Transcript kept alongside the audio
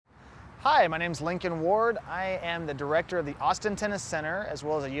Hi, my name is Lincoln Ward. I am the director of the Austin Tennis Center as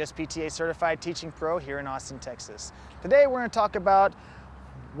well as a USPTA Certified Teaching Pro here in Austin, Texas. Today we're going to talk about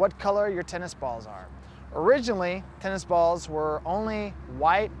what color your tennis balls are. Originally, tennis balls were only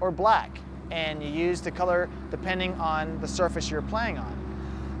white or black, and you used the color depending on the surface you're playing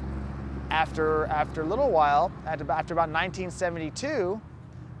on. After a little while, after about 1972,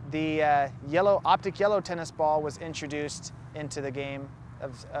 the optic yellow tennis ball was introduced into the game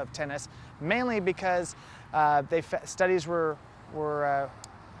of tennis, mainly because studies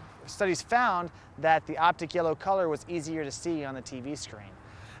found that the optic yellow color was easier to see on the TV screen.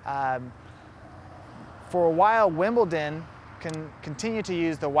 For a while, Wimbledon continued to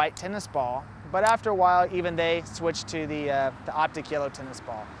use the white tennis ball, but after a while, even they switched to the optic yellow tennis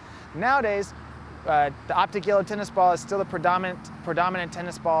ball. Nowadays, the optic yellow tennis ball is still the predominant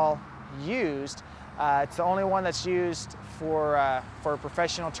tennis ball used. It's the only one that's used for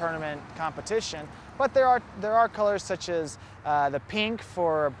professional tournament competition, but there are colors such as the pink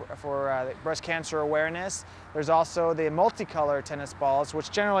for breast cancer awareness. There's also the multicolor tennis balls,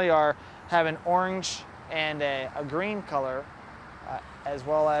 which generally have an orange and a green color, as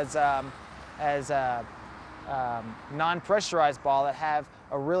well as non-pressurized ball that have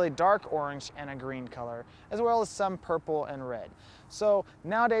a really dark orange and a green color, as well as some purple and red. So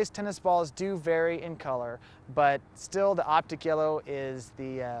nowadays tennis balls do vary in color, but still the optic yellow is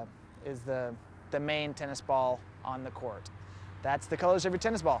the main tennis ball on the court. That's the colors of your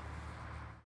tennis ball.